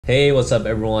Hey, what's up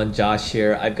everyone? Josh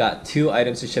here. I've got two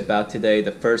items to ship out today.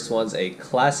 The first one's a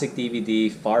classic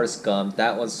DVD, Forrest Gump.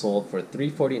 That one sold for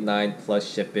 $3.49 plus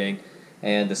shipping.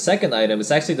 And the second item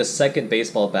is actually the second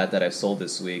baseball bat that I've sold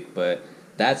this week, but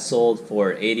that sold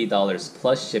for $80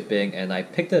 plus shipping, and I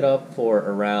picked it up for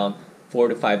around $4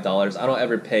 to $5. I don't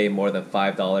ever pay more than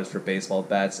 $5 for baseball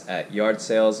bats at yard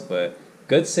sales, but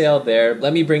good sale there.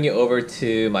 Let me bring you over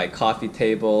to my coffee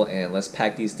table and let's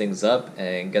pack these things up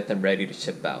and get them ready to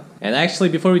ship out. And actually,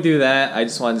 before we do that, I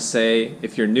just wanted to say,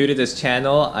 if you're new to this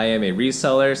channel, I am a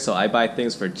reseller, so I buy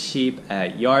things for cheap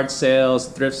at yard sales,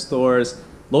 thrift stores,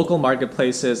 local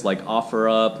marketplaces like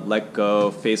OfferUp,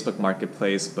 LetGo, Facebook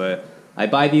Marketplace, but I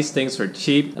buy these things for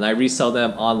cheap and I resell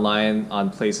them online on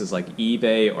places like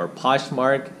eBay or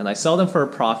Poshmark, and I sell them for a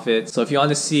profit. So if you want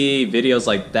to see videos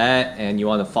like that and you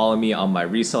want to follow me on my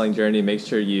reselling journey, make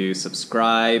sure you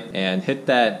subscribe and hit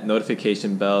that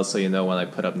notification bell so you know when I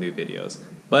put up new videos.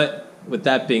 But with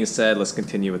that being said, let's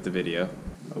continue with the video.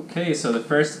 Okay, so the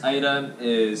first item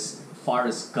is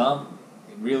Forrest Gump.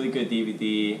 A really good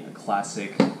DVD, a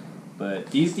classic.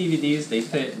 But these DVDs, they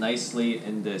fit nicely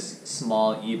in this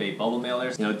small eBay bubble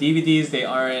mailers. You know, DVDs, they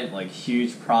aren't like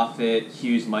huge profit,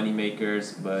 huge money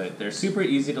makers, but they're super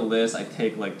easy to list. I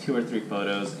take like 2 or 3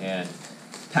 photos, and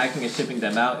packing and shipping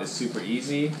them out is super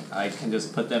easy. I can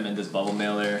just put them in this bubble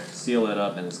mailer, seal it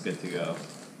up, and it's good to go.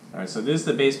 Alright, so this is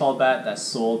the baseball bat that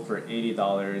sold for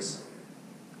 $80.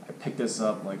 I picked this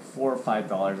up like $4 or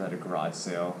 $5 at a garage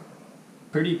sale.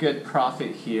 Pretty good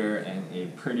profit here and a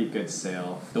pretty good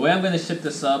sale. The way I'm going to ship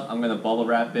this up, I'm going to bubble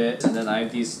wrap it, and then I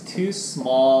have these 2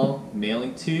 small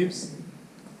mailing tubes,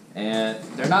 and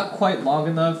they're not quite long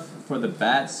enough for the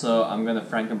bat, so I'm going to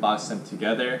Frankenbox them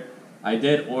together. I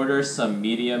did order some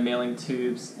medium mailing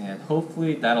tubes, and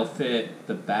hopefully that'll fit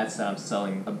the bats that I'm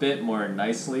selling a bit more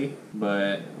nicely.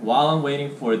 But while I'm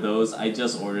waiting for those, I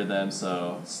just ordered them,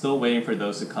 so still waiting for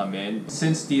those to come in.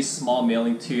 Since these small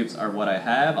mailing tubes are what I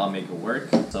have, I'll make it work.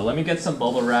 So let me get some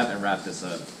bubble wrap and wrap this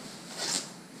up.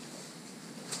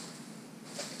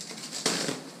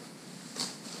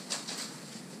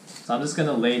 So I'm just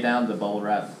gonna lay down the bubble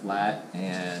wrap flat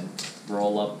and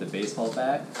roll up the baseball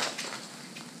bat.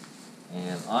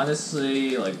 And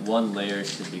honestly, like 1 layer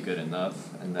should be good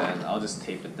enough, and then I'll just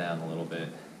tape it down a little bit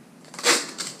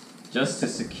just to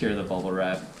secure the bubble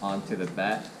wrap onto the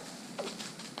bat.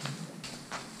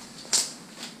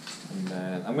 And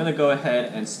then I'm gonna go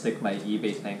ahead and stick my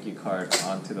eBay thank you card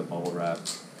onto the bubble wrap.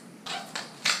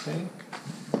 Okay.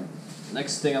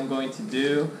 Next thing I'm going to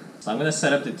do, so I'm gonna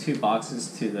set up the 2 boxes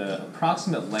to the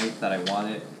approximate length that I want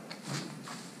it.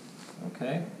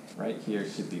 Okay. Right here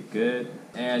should be good.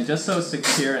 And just so it's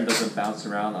secure and doesn't bounce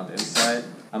around on the inside,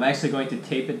 I'm actually going to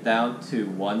tape it down to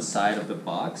one side of the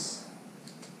box.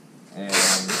 And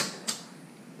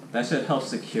that should help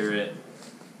secure it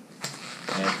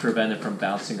and prevent it from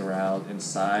bouncing around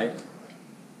inside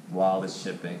while it's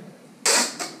shipping.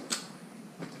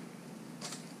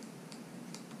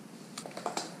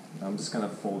 I'm just going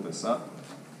to fold this up.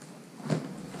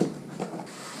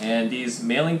 And these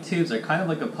mailing tubes are kind of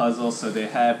like a puzzle, so they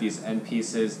have these end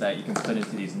pieces that you can put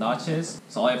into these notches.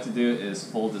 So all I have to do is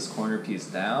fold this corner piece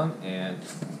down and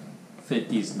fit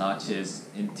these notches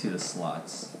into the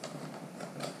slots.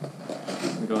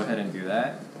 I'm gonna go ahead and do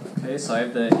that. Okay, so I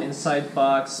have the inside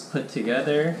box put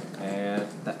together, and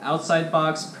the outside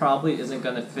box probably isn't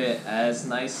gonna fit as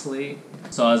nicely.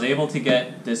 So I was able to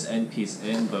get this end piece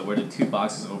in, but where the 2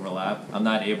 boxes overlap, I'm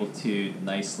not able to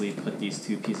nicely put these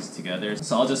 2 pieces together.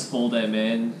 So I'll just fold them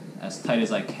in as tight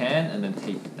as I can and then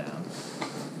tape it down.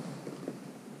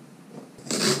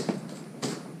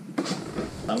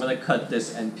 I'm gonna cut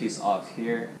this end piece off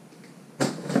here.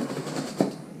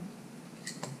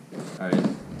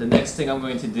 Alright, the next thing I'm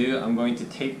going to do, I'm going to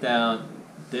tape down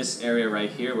this area right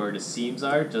here where the seams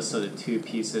are, just so the 2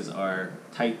 pieces are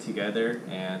tight together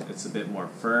and it's a bit more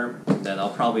firm. Then I'll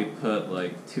probably put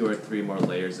like 2 or 3 more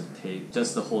layers of tape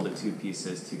just to hold the 2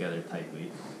 pieces together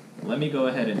tightly. Let me go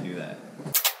ahead and do that.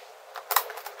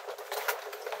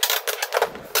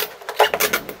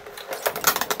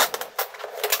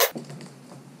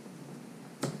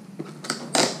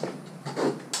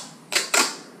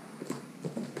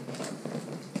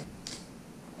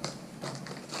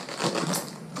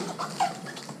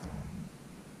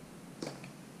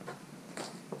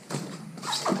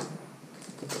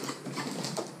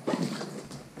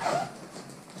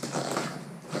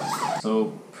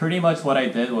 So pretty much what I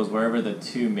did was wherever the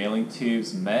 2 mailing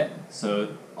tubes met, so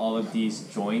all of these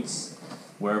joints,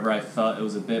 wherever I felt it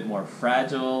was a bit more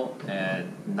fragile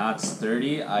and not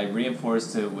sturdy, I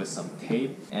reinforced it with some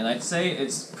tape. And I'd say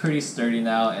it's pretty sturdy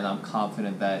now, and I'm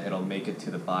confident that it'll make it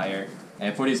to the buyer.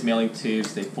 And for these mailing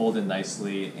tubes, they fold in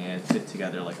nicely and fit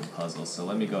together like a puzzle. So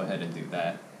let me go ahead and do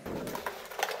that.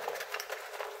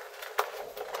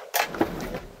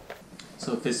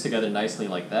 So it fits together nicely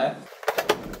like that.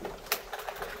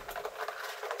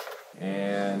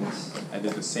 And I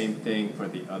did the same thing for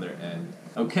the other end.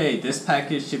 Okay, this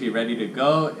package should be ready to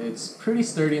go. It's pretty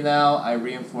sturdy now. I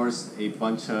reinforced a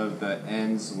bunch of the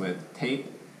ends with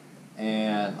tape.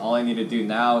 And all I need to do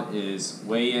now is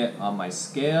weigh it on my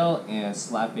scale and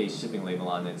slap a shipping label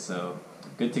on it. So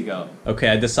good to go. Okay,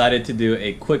 I decided to do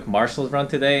a quick Marshalls run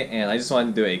today, and I just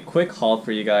wanted to do a quick haul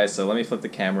for you guys. So let me flip the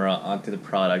camera onto the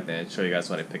product and show you guys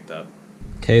what I picked up.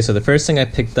 Okay, so the first thing I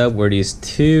picked up were these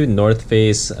two North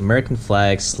Face American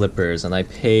flag slippers, and I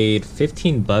paid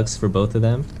 15 bucks for both of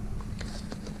them.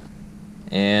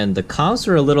 And the comps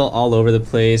were a little all over the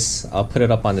place. I'll put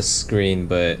it up on the screen,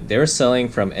 but they were selling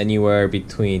from anywhere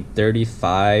between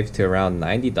 $35 to around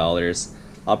 $90.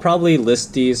 I'll probably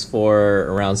list these for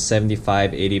around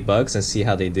 75, 80 bucks and see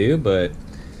how they do, but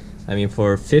I mean,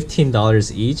 for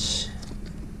 $15 each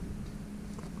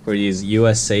for these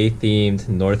USA themed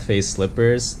North Face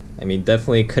slippers, I mean,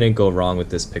 definitely couldn't go wrong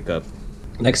with this pickup.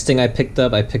 Next thing I picked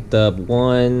up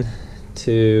 1,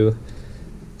 2,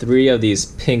 3 of these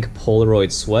pink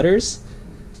Polaroid sweaters.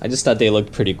 I just thought they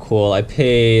looked pretty cool. I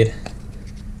paid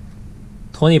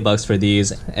 20 bucks for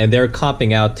these, and they're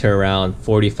comping out to around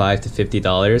 $45 to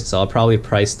 $50, so I'll probably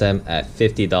price them at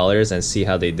 $50 and see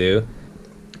how they do.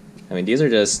 I mean, these are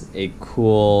just a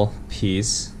cool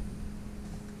piece.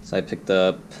 So I picked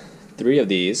up 3 of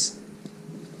these.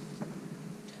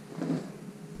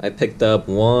 I picked up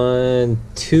 1,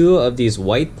 2 of these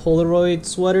white Polaroid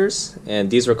sweaters,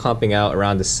 and these were comping out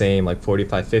around the same, like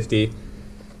 45, 50.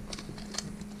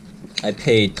 I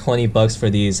paid 20 bucks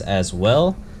for these as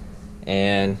well.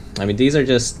 And I mean, these are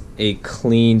just a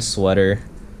clean sweater.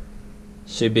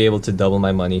 Should be able to double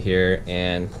my money here.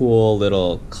 And cool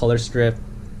little color strip.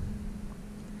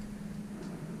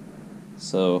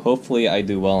 So hopefully I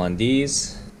do well on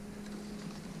these.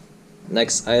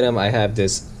 Next item, I have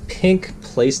this pink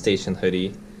PlayStation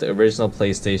hoodie. The original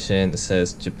PlayStation, it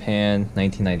says Japan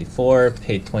 1994.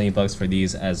 Paid 20 bucks for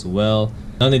these as well.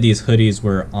 None of these hoodies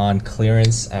were on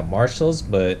clearance at Marshalls,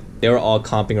 but they were all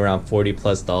comping around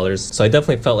 $40+. So I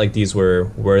definitely felt like these were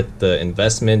worth the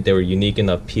investment. They were unique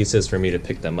enough pieces for me to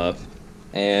pick them up.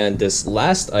 And this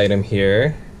last item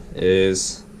here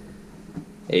is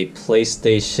a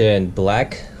PlayStation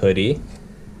black hoodie.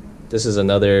 This is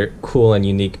another cool and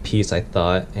unique piece, I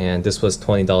thought, and this was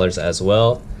 $20 as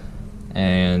well.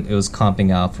 And it was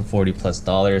comping out for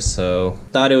 $40+, so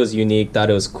thought it was unique, thought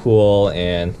it was cool,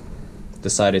 and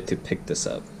decided to pick this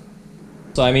up.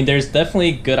 So I mean, there's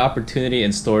definitely good opportunity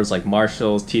in stores like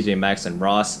Marshalls, TJ Maxx, and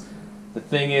Ross. The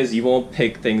thing is, you won't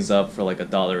pick things up for like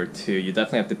 $1 or $2. You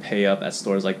definitely have to pay up at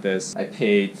stores like this. I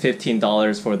paid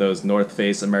 $15 for those North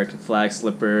Face American flag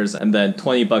slippers, and then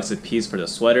 20 bucks a piece for the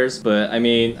sweaters. But I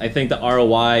mean, I think the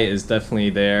ROI is definitely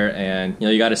there, and you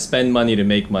know, you got to spend money to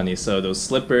make money. So those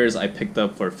slippers I picked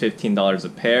up for $15 a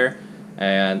pair,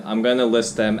 and I'm gonna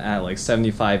list them at like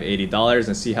 $75, $80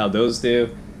 and see how those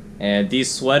do. And these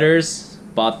sweaters,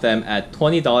 bought them at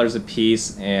 $20 a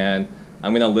piece, and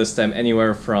I'm gonna list them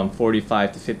anywhere from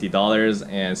 $45 to $50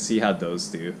 and see how those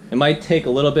do. It might take a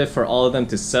little bit for all of them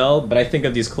to sell, but I think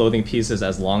of these clothing pieces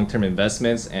as long-term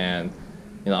investments, and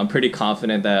you know, I'm pretty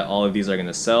confident that all of these are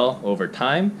gonna sell over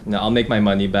time. You know, I'll make my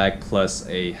money back plus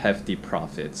a hefty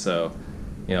profit. So,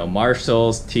 you know,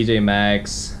 Marshalls, TJ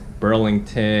Maxx,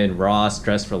 Burlington, Ross,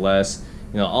 Dress for Less,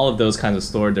 you know, all of those kinds of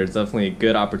stores, there's definitely a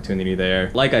good opportunity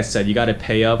there. Like I said, you got to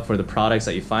pay up for the products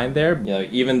that you find there. You know,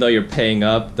 even though you're paying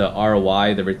up, the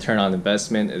ROI, the return on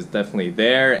investment is definitely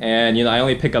there. And you know, I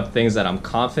only pick up things that I'm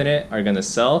confident are gonna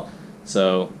sell.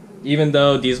 So even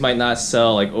though these might not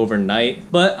sell like overnight,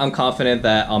 but I'm confident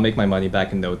that I'll make my money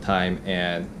back in no time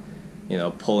and, you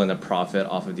know, pull in a profit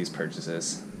off of these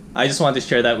purchases. I just wanted to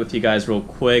share that with you guys real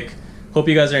quick. Hope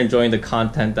you guys are enjoying the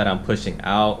content that I'm pushing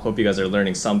out. Hope you guys are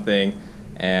learning something.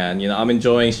 And you know, I'm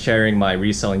enjoying sharing my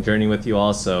reselling journey with you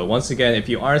all. So once again, if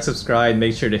you aren't subscribed,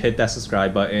 make sure to hit that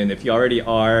subscribe button. If you already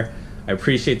are, I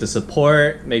appreciate the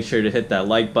support. Make sure to hit that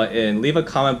like button. Leave a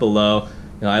comment below.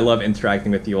 You know, I love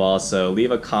interacting with you all. So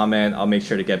leave a comment. I'll make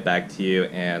sure to get back to you.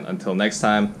 And until next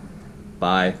time,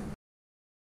 bye.